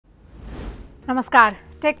नमस्कार,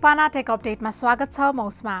 टेकपाना टेक अपडेटमा स्वागत छ।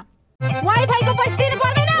 मौसमा वाइफाईको पैसा तिर्नु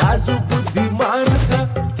पर्दैन। आजु बुद्धिमान छ,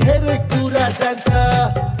 धेरै कुरा जान्छ,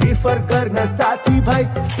 रिफर गर्न साथी भाइ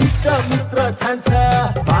इष्ट मित्र छान्छ,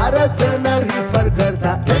 12 जना रिफर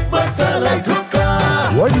गर्दा 1 वर्षलाई ढुक्का।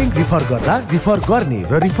 वर्ल्ड लिंक रिफर गर्दा रिफर गर्ने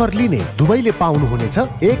र रिफर लिने दुवैले पाउनु हुनेछ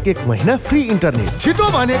 1 महिना फ्री इन्टरनेट। छिटो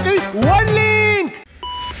भनेकै वर्ल्ड लिंक।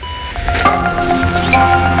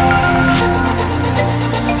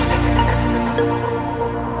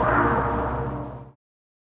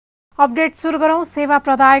 अपडेट सुरु गरौं। सेवा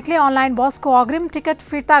प्रदायकले अनलाइन बसको अग्रिम टिकट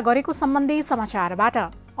फिर्ता गरेको सम्बन्धी समाचारबाट।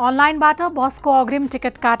 अनलाइनबाट बसको अग्रिम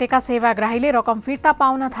टिकट काटेका सेवाग्राहीले रकम फिर्ता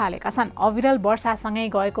पाउन थालेका छन्। अविरल वर्षासँगै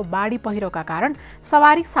गएको बाढी पहिरोका कारण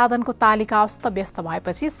सवारी साधनको तालिका अस्तव्यस्त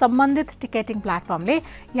भएपछि सम्बन्धित टिकटिङ प्लेटफर्मले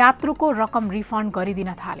यात्रुको रकम रिफन्ड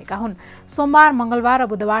गरिदिन थालेका हुन्। सोमबार, मंगलबार र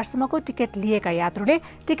बुधबारसम्मको टिकट लिएका यात्रुले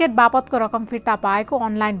टिकट बापतको रकम फिर्ता पाएको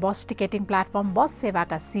अनलाइन बस टिकटिङ प्लेटफर्म बस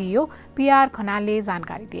सेवाका सीईओ पीआर खनालले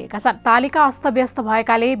जानकारी दिएका छन्। तालिका अस्तव्यस्त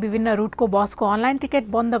भएकाले विभिन्न रुटको बसको अनलाइन टिकट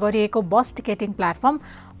बन्द गरिएको बस टिकटिङ प्लेटफर्म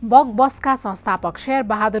बग बसका संस्थापक शेर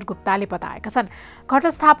बहादुर गुप्ताले बताएका छन्।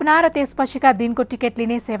 घटस्थापना र त्यसपछिका दिनको टिकट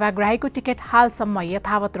लिने सेवाग्राहीको टिकट हालसम्म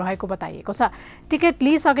यथावत रहेको बताइएको छ। टिकट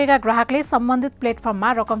लिइसकेका ग्राहकले सम्बन्धित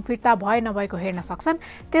प्लेटफर्ममा रकम फिर्ता भए नभएको हेर्न सक्छन्।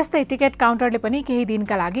 त्यस्तै टिकट काउन्टरले पनि केही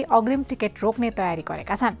दिनका लागि अग्रिम टिकट रोक्ने तयारी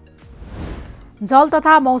गरेका छन्। जल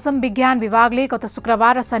तथा मौसम विज्ञान विभागले गत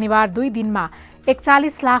शुक्रबार र शनिबार 2 दिनमा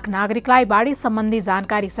 41 लाख नागरिकलाई बाढी सम्बन्धी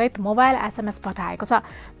जानकारी सहित मोबाइल एसएमएस पठाएको छ।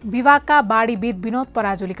 विभागका बाढीविद विनोद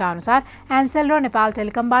पराजुलीका अनुसार एन्सेल र नेपाल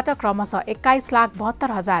टेलिकमबाट क्रमशः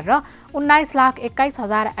 21,72,000 र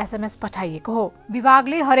 19,21,000 एसएमएस पठाइएको हो।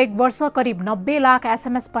 विभागले हरेक वर्ष करिब 90 लाख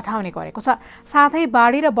एसएमएस पठाउने गरेको छ। साथै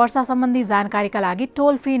बाढी र वर्षा सम्बन्धी जानकारीका लागि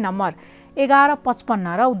टोल फ्री नम्बर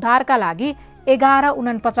 1155 र उद्धारका लागि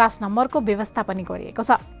 1149 नम्बरको व्यवस्था पनि गरिएको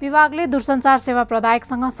छ। विभागले दूरसञ्चार सेवा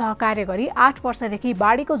प्रदायकसँग सहकार्य गरी 8 वर्षदेखि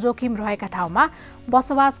बाढीको जोखिम रहेका ठाउँमा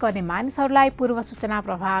बसोबास गर्ने मानिसहरूलाई पूर्व सूचना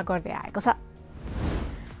प्रवाह गर्दै आएको छ।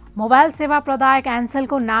 मोबाइल सेवा प्रदायक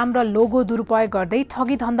एन्सेलको नाम र लोगो दुरुपयोग गर्दै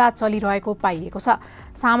ठगी धन्दा चलिरहेको पाइएको छ।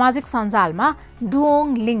 सामाजिक सञ्जालमा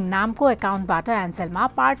डुओङ लिङ नामको एकाउन्टबाट एन्सेलमा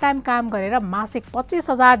पार्ट टाइम काम गरेर मासिक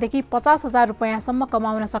 25,000 देखि 50,000 रुपैयाँसम्म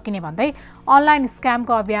कमाउन सकिने भन्दै अनलाइन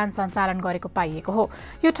स्क्यामको अभियान सञ्चालन गरेको पाइएको हो।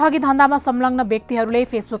 यो ठगी धन्दामा संलग्न व्यक्तिहरूले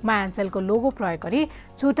फेसबुकमा एन्सेलको लोगो प्रयोग गरी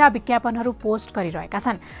झुटा विज्ञापनहरू पोस्ट गरिरहेका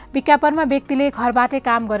छन्। विज्ञापनमा व्यक्तिले घरबाटै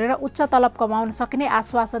काम गरेर उच्च तलब कमाउन सकिने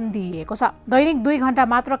आश्वासन दिइएको छ। दैनिक 2 घण्टा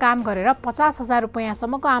मात्र काम गरेर 50,000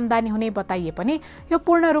 रुपैयाँसम्मको आम्दानी हुने बताइए पनि यो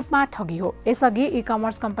पूर्ण रूपमा ठगी हो। यसअघि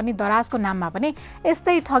ई-कमर्स कम्पनी दराजको नाममा पनि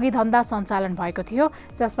यस्तै ठगी धन्दा सञ्चालन भएको थियो,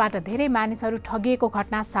 जसबाट धेरै मानिसहरू ठगिएको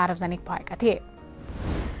घटना सार्वजनिक भएका थिए।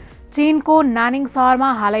 चीनको नानिङ शहरमा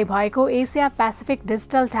हालै भएको Asia Pacific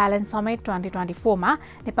digital talent summit 2024 मा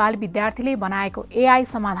नेपाली विद्यार्थीले बनाएको एआई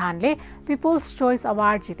समाधानले पिपुल्स चोइस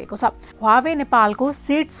अवार्ड जितेको छ। हुवावे नेपालको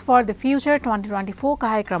सिड्स फर द फ्युचर 2024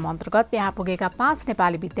 कार्यक्रम अन्तर्गत यहाँ पुगेका 5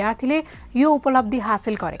 नेपाली विद्यार्थीले यो उपलब्धि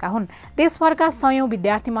हासिल गरेका हुन्। देशभरका 100औं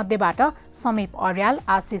विद्यार्थी मध्येबाट समीप अर्याल,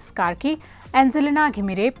 आशिष कार्की, एन्जेलिना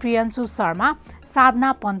घिमिरे, प्रियन्सु शर्मा,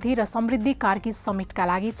 साधना पन्थी र समृद्धि कार्की समिटका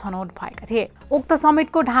लागि छनौट भएका थिए। उक्त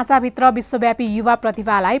समिटको ढाँचाभित्र विश्वव्यापी युवा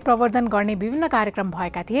प्रतिभालाई प्रवर्धन गर्ने विभिन्न कार्यक्रम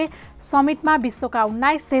भएका थिए। समिटमा विश्वका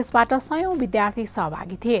 19 देशबाट 100औं विद्यार्थी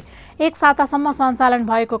सहभागी थिए। 1 सातासम्म सञ्चालन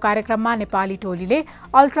भएको कार्यक्रममा नेपाली टोलीले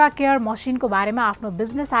अल्ट्रा केयर मसिनको बारेमा आफ्नो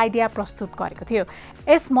बिजनेस आइडिया प्रस्तुत गरेको थियो।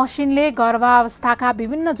 यस मसिनले गर्भावस्थाका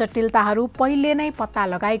विभिन्न जटिलताहरू पहिले नै पत्ता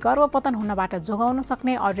लगाई गर्भपतन हुनबाट जोगाउन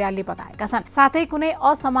सक्ने अर्यालले बताएका छन्। साथै कुनै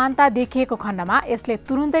असमानता देखिएको खण्डमा यसले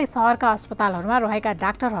तुरुन्तै शहरका अस्पतालहरूमा रहेका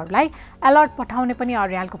डाक्टरहरूलाई अलर्ट पठाउने पनि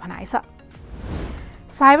अर्यालको भनाइ छ।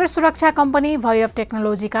 साइबर सुरक्षा कम्पनी भैरव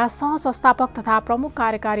टेक्नोलोजीका सह-संस्थापक तथा प्रमुख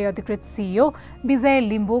कार्यकारी अधिकृत सीईओ विजय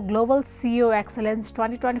लिम्बू ग्लोबल सीईओ एक्सलेन्स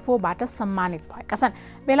 2024 बाट सम्मानित भएका छन्।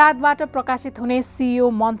 बेलायतबाट प्रकाशित हुने सीईओ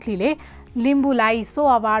मन्थलीले लिम्बूलाई सो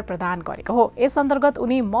अवार्ड प्रदान गरेको हो। यस अन्तर्गत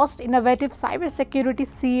उनी most innovative cyber security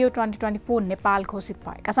CEO 2024 Nepal घोषित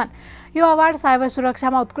भएका छन्। यो अवार्ड साइबर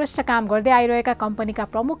सुरक्षामा उत्कृष्ट काम गर्दै आइरहेका कम्पनीका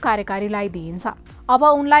प्रमुख कार्यकारीलाई दिइन्छ। अब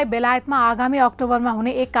उनलाई बेलायतमा आगामी अक्टोबरमा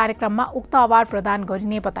हुने एक कार्यक्रममा उक्त अवार्ड प्रदान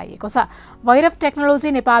गरिने बताइएको छ। भैरव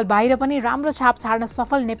टेक्नोलोजी नेपाल बाहिर पनि राम्रो छाप छाड्न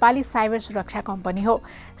सफल नेपाली साइबर सुरक्षा कम्पनी हो।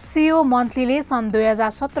 सीईओ मन्थलीले सन्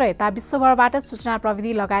 2017 यता विश्वभरबाट सूचना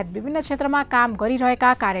प्रविधि लगायत विभिन्न क्षेत्रमा काम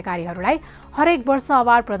गरिरहेका कार्यकारीहरूलाई हरेक वर्ष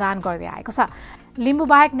अवार्ड प्रदान गर्दै आएको छ। लिम्बू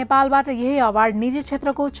बाहेक नेपालबाट यही अवार्ड निजी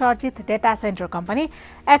क्षेत्रको चर्चित data centre company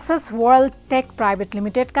access world take private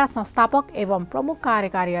लिमिटेडका संस्थापक एवं प्रमुख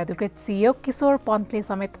कार्यकारी अधिकृत सीईओ किशोर पन्तले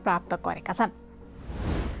समेत प्राप्त गरेका छन्।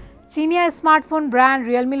 चिनिया स्मार्टफोन ब्रान्ड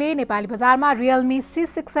रियलमीले नेपाली बजारमा रियलमी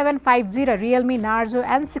C67 5G र रियलमी नार्जो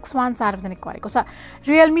N61 सार्वजनिक गरेको छ।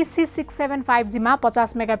 रियलमी C67 5G मा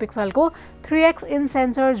 50 मेगापिक्सलको 3x in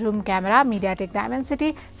sensor zoom camera, MediaTek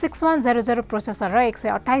डायमेन्सिटी 6100 processor र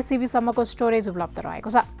 128 GB सम्मको स्टोरेज उपलब्ध रहेको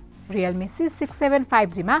छ। रियलमी C67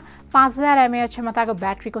 5G मा 5000 mAh क्षमताको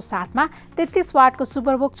ब्याट्रीको साथमा 33 वाटको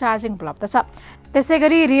सुपरबुक चार्जिङ उपलब्ध छ।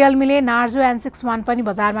 त्यसैगरी रियलमीले नार्जो N61 पनि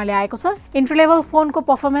बजारमा ल्याएको छ। इन्ट्री लेभल फोनको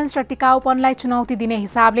पर्फर्मेन्स र टिकाउपनलाई चुनौती दिने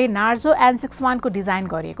हिसाबले नार्जो N61 को डिजाइन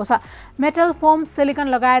गरिएको छ। मेटल, फोम, सिलिकन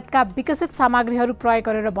लगायतका विकसित सामग्रीहरू प्रयोग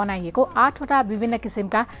गरेर बनाइएको 8 वटा विभिन्न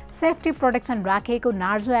किसिमका सेफ्टी प्रोटेक्सन राखिएको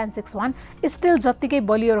नार्जो N61 स्टिल जत्तिकै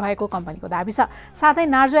बलियो रहेको कम्पनीको दाबी छ। साथै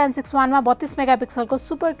नार्जो N61 मा 32 मेगापिक्सलको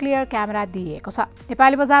सुपर क्लियर क्यामेरा दिइएको छ।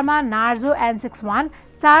 नेपाली बजारमा नार्जो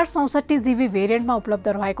N61 464 GB भेरिएन्टमा उपलब्ध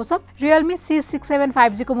रहेको छ। रियलमी C67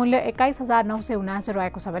 5G को मूल्य 21979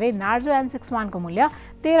 रहेको छ भने नार्जो N61 को मूल्य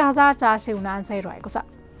 13479 रहेको छ।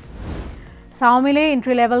 Xiaomiले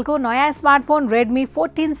इन्ट्री लेभलको नयाँ स्मार्टफोन Redmi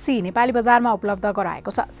 14C नेपाली बजारमा उपलब्ध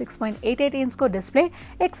गराएको छ। 6.88 इन्चको display,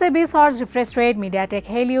 120 hertz refresh rate, MediaTek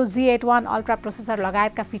Helio Z81 ultra processor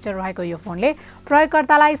लगायतका फिचर रहेको यो फोनले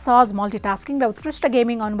प्रयोगकर्तालाई सहज मल्टिटास्किङ र उत्कृष्ट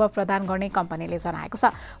गेमिङ अनुभव प्रदान गर्ने कम्पनीले जनाएको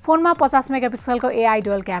छ। फोनमा 50 मेगापिक्सलको AI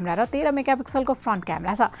डुअल क्यामेरा र 13 मेगापिक्सलको फ्रन्ट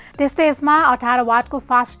क्यामेरा छ। त्यस्तै यसमा 18 वाटको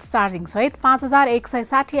फास्ट चार्जिङ सहित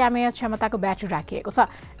 5160 mAh क्षमताको ब्याट्री राखिएको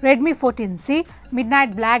छ। Redmi 14C midnight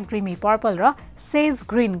black, dreamy purple र सेज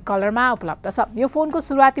ग्रीन कलरमा उपलब्ध छ। यो फोनको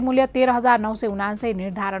सुरुवाती मूल्य 13979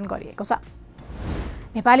 निर्धारण गरिएको छ।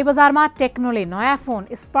 नेपाली बजारमा टेक्नोले नयाँ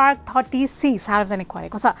फोन स्पार्क 30C सार्वजनिक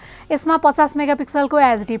गरेको छ। यसमा 50 मेगापिक्सलको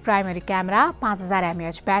HD primary camera, 5000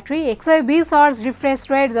 mAh battery, 120 hertz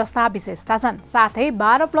refresh rate जस्ता विशेषता छन्। साथै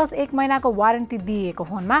 12+1 महिनाको वारेन्टी दिइएको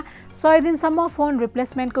फोनमा 100 दिनसम्म फोन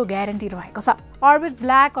रिप्लेसमेन्टको ग्यारेन्टी रहेको छ। अर्बिट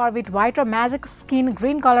ब्ल्याक, अर्बिट व्हाइट र म्याजिक स्किन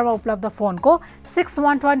ग्रीन कलरमा उपलब्ध फोनको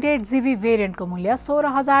 6128 GB भेरिएन्टको मूल्य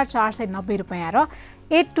 16490 रुपैयाँ र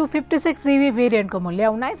 8256 GB भेरिएन्टको मूल्य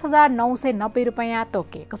 19990 रुपैयाँ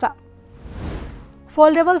तोकिएको छ।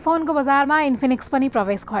 फोल्डेबल फोनको बजारमा इन्फिनिक्स पनि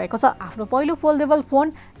प्रवेश गरेको छ। आफ्नो पहिलो फोल्डेबल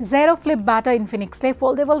फोन जेरो फ्लिपबाट इन्फिनिक्सले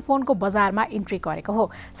फोल्डेबल फोनको बजारमा इन्ट्री गरेको हो।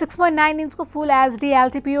 6.9 इन्चको फुल HD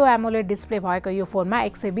LTPO एमोलेड डिस्प्ले भएको यो फोनमा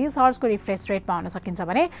 120 हर्जको रिफ्रेश रेट पाउन सकिन्छ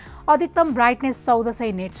भने अधिकतम ब्राइटनेस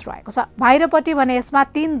 1400 निट्स रहेको छ। बाहिरपट्टि भने यसमा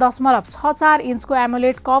 3.64 इन्चको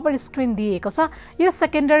एमोलेड कभर स्क्रिन दिएको छ। यो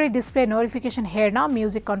सेकेन्डरी डिस्प्ले नोटिफिकेसन हेर्न,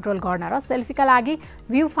 म्युजिक कन्ट्रोल गर्न र सेल्फीका लागि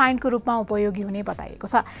भ्यू फाइन्डको रूपमा उपयोगी हुने बताइएको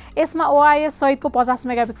छ। यसमा OIS सहितको 50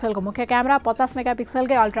 मेगापिक्सलको मुख्य क्यामेरा, 50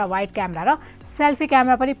 मेगापिक्सलकै अल्ट्रा वाइड क्यामेरा र सेल्फी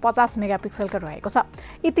क्यामेरा पनि 50 मेगापिक्सलको रहेको छ।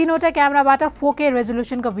 यी तीनवटा क्यामेराबाट 4K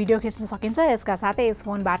रेजोल्युसनको भिडियो खिच्न सकिन्छ। यसका साथै यस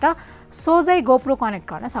फोनबाट सोझै गोप्रो कनेक्ट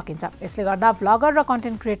गर्न सकिन्छ। यसले गर्दा भ्लगर र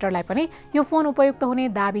कन्टेन्ट क्रिएटरलाई पनि यो फोन उपयुक्त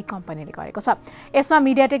हुने दाबी कम्पनीले गरेको छ। यसमा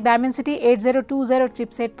मिडियाटेक डायमेन्सिटी 8020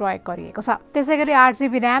 चिपसेट प्रयोग गरिएको छ। त्यसैगरी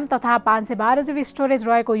 8GB र्याम तथा 512GB स्टोरेज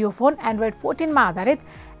रहेको यो फोन एन्ड्रोइड 14 मा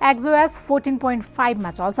आधारित XOS 14.5 मा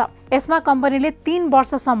चल्छ। यसमा कम्पनीले 3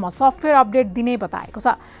 वर्षसम्म सफ्टवेयर अपडेट दिने बताएको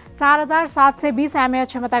छ। 4720 mAh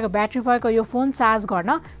क्षमताको ब्याट्री भएको यो फोन चार्ज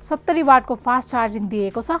गर्न 70 वाटको फास्ट चार्जिङ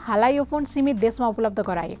दिएको छ। हालै यो फोन सीमित देशमा उपलब्ध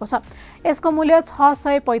गराइएको छ। यसको मूल्य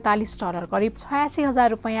 $645 करिब 86000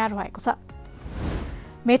 रुपैयाँ रहेको छ।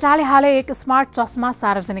 मेटाले हालै एक स्मार्ट चस्मा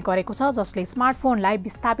सार्वजनिक गरेको छ जसले स्मार्टफोनलाई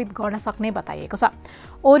विस्थापित गर्न सक्ने बताइएको छ।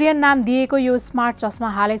 ओरियन नाम दिएको यो स्मार्ट चस्मा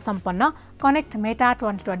हालै सम्पन्न कनेक्ट मेटा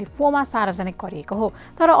 2024 मा सार्वजनिक गरिएको हो।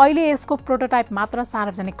 तर अहिले यसको प्रोटोटाइप मात्र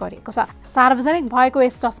सार्वजनिक गरिएको छ। सार्वजनिक भएको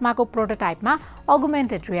यस चस्माको प्रोटोटाइपमा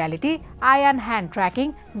augmented reality, I and hand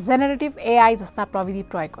tracking, generative AI जस्ता प्रविधि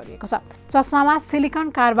प्रयोग गरिएको छ। चस्मामा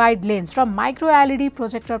सिलिकन कार्बाइड लेन्स र माइक्रो LED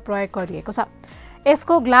प्रोजेक्टर प्रयोग गरिएको छ।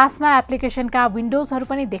 यसको ग्लासमा एप्लिकेसनका विन्डोजहरू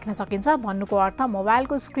पनि देख्न सकिन्छ। भन्नुको अर्थ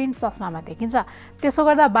मोबाइलको स्क्रिन चस्मामा देखिन्छ। त्यसो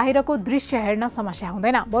गर्दा बाहिरको दृश्य हेर्न समस्या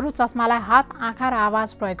हुँदैन। बरु चस्मालाई हात, आँखा र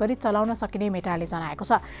आवाज प्रयोग गरी चलाउन सकिने मेटाले जनाएको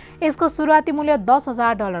छ। यसको सुरुवाती मूल्य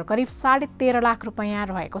 $10,000 करिब 13.5 लाख रुपैयाँ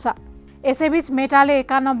रहेको छ। यसैबीच मेटाले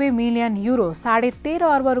 91 मिलियन युरो $13.5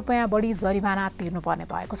 अर्ब रुपैयाँ बढी जरिवाना तिर्नुपर्ने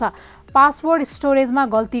भएको छ। पासवर्ड स्टोरेजमा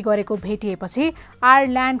गल्ती गरेको भेटिएपछि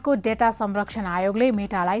आयरल्यान्डको डेटा संरक्षण आयोगले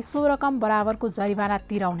मेटालाई सो रकम बराबरको जरिवाना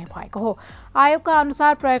तिराउने भएको हो। आयोगका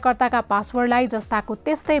अनुसार प्रयोगकर्ताका पासवर्डलाई जस्ताको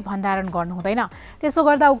त्यस्तै भण्डारण गर्नु हुँदैन। त्यसो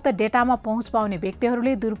गर्दा उक्त डेटामा पहुँच पाउने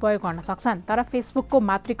व्यक्तिहरूले दुरुपयोग गर्न सक्छन्। तर फेसबुकको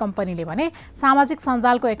मातृ कम्पनीले भने सामाजिक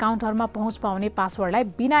सञ्जालको एकाउन्टहरूमा पहुँच पाउने पासवर्डलाई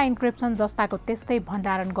बिना इन्क्रिप्सन जस्ताको त्यस्तै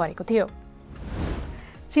भण्डारण गरेको थियो।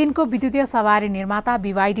 चीनको विद्युतीय सवारी निर्माता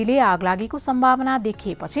BYDले आगलागीको सम्भावना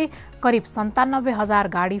देखिएपछि करिब 97,000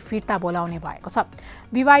 गाडी फिर्ता बोलाउने भएको छ।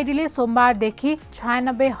 BYDले सोमबारदेखि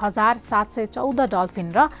 96,714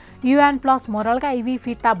 डल्फिन र UN+ मोडलका EV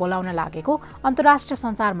फिर्ता बोलाउन लागेको अन्तर्राष्ट्रिय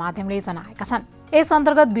सञ्चार माध्यमले जनाएका छन्। यस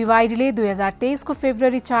अन्तर्गत BYDले 2023 को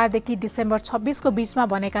फेब्रुअरी 4 देखि डिसेम्बर 26 को बीचमा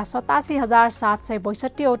बनेका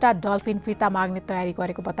 87,762 वटा डल्फिन फिर्ता माग्ने तयारी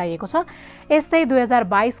गरेको बताइएको छ। यस्तै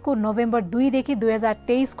 2022 को नोभेम्बर 2 देखि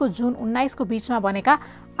 2023 को जुन 19 को बीचमा बनेका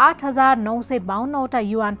 8,952 वटा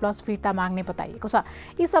UN+ फिर्ता माग्ने बताइएको छ।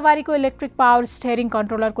 यी सवारीको इलेक्ट्रिक पावर स्टियरिङ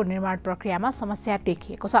कन्ट्रोलरको निर्माण प्रक्रियामा समस्या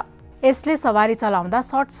देखिएको छ। यसले सवारी चलाउँदा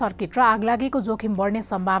सर्ट सर्किट र आगलागीको जोखिम बढ्ने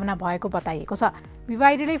सम्भावना भएको बताइएको छ।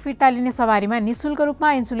 BYDले फिर्ता लिने सवारीमा निशुल्क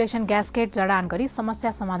रूपमा इन्सुलेसन ग्यास्केट जडान गरी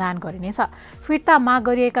समस्या समाधान गरिनेछ। फिर्ता माग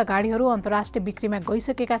गरिएका गाडीहरू अन्तर्राष्ट्रिय बिक्रीमा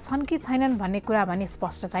गइसकेका छन् कि छैनन् भन्ने कुरा भने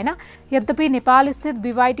स्पष्ट छैन। यद्यपि नेपाल स्थित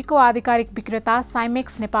BYDको आधिकारिक विक्रेता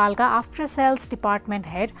साइमेक्स नेपालका after sales department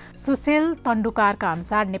head Sushil तण्डुकारका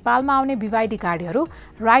अनुसार नेपालमा आउने BYD गाडीहरू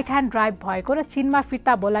राइट ह्यान्ड ड्राइभ भएको र चीनमा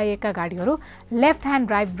फिर्ता बोलाइएका गाडीहरू लेफ्ट ह्यान्ड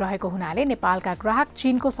ड्राइभ रहेको हुनाले नेपालका ग्राहक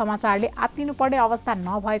चीनको समाचारले आत्तिनुपर्ने अवस्था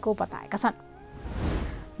नभएको बताएका छन्।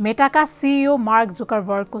 मेटाका CEO मार्क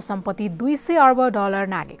जुकरबर्गको सम्पत्ति $200 अर्ब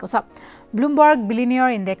नागेको छ। ब्लुमबर्ग बिलिनियर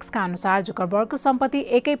इन्डेक्सका अनुसार जुकरबर्गको सम्पत्ति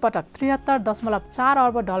एकैपटक $73.4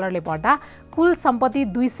 अर्ब बढ्दा कुल सम्पत्ति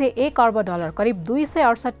 $201 अर्ब करिब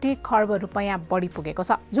 268 खर्ब रुपैयाँ बढी पुगेको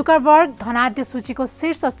छ। जुकरबर्ग धनाढ्य सूचीको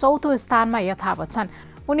शीर्ष चौथो स्थानमा यथावत छन्।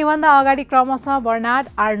 उनीभन्दा अगाडि क्रमशः बर्नार्ड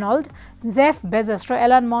आर्नोल्ड, जेफ बेजोस र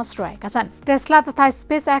एलन मस्क रहेका छन्। टेस्ला तथा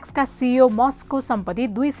स्पेस एक्सका CEO मस्कको सम्पत्ति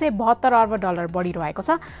 $272 अर्ब बढी रहेको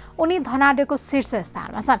छ। उनी धनाढ्यको शीर्ष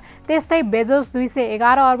स्थानमा छन्। त्यस्तै बेजोस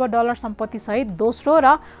 $211 अर्ब सम्पत्ति सहित दोस्रो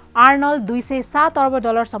र आर्नोल्ड $207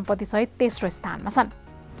 अर्ब सम्पत्ति सहित तेस्रो स्थानमा छन्।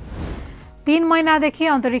 3 महिनादेखि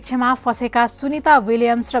अन्तरिक्षमा फसेका सुनिता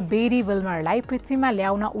विलियम्स र बेरी विल्मरलाई पृथ्वीमा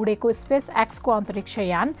ल्याउन उडेको स्पेस एक्सको अन्तरिक्ष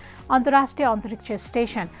यान अन्तर्राष्ट्रिय अन्तरिक्ष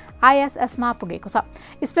स्टेसन ISSमा पुगेको छ।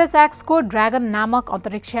 स्पेस एक्सको ड्र्यागन नामक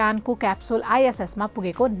अन्तरिक्ष यानको क्याप्सुल ISSमा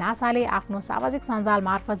पुगेको नासाले आफ्नो सामाजिक सञ्जाल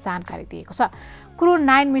मार्फत जानकारी दिएको छ। क्रू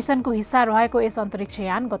 9 मिसनको हिस्सा रहेको यस अन्तरिक्ष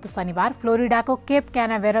यान गत शनिबार फ्लोरिडाको केप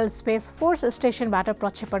क्यानाभेरल स्पेस फोर्स स्टेसनबाट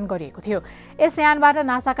प्रक्षेपण गरिएको थियो। यस यानबाट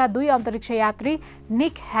नासाका 2 अन्तरिक्ष यात्री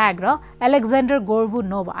निक ह्याग र एलेक्जेन्डर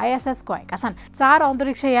गोर्बुनोभ ISS गएका छन्। 4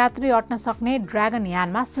 अन्तरिक्ष यात्री अट्न सक्ने ड्र्यागन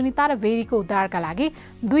यानमा सुनिता र बेरीको उद्धारका लागि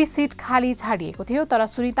 2 सिट खाली छाडिएको थियो, तर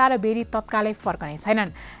सुनिता र बेरी तत्कालै फर्कने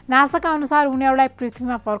छैनन्। नासाका अनुसार उनीहरूलाई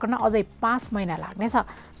पृथ्वीमा फर्कन अझै 5 महिना लाग्नेछ।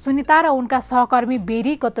 सुनिता र उनका सहकर्मी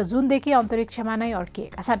बेरी गत जुनदेखि अन्तरिक्षमा नै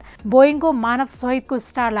अड्किएका छन्। बोइङको मानव सहितको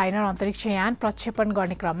स्टार लाइनर अन्तरिक्ष यान प्रक्षेपण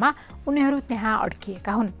गर्ने क्रममा उनीहरू त्यहाँ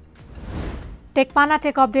अड्किएका हुन्। टेकपाना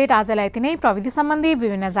टेक अपडेट आजलाई यति नै। प्रविधि सम्बन्धी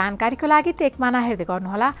विभिन्न जानकारीको लागि टेकपाना हेर्दै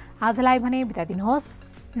गर्नुहोला। आजलाई भने बिदा दिनुहोस्।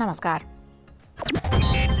 नमस्कार।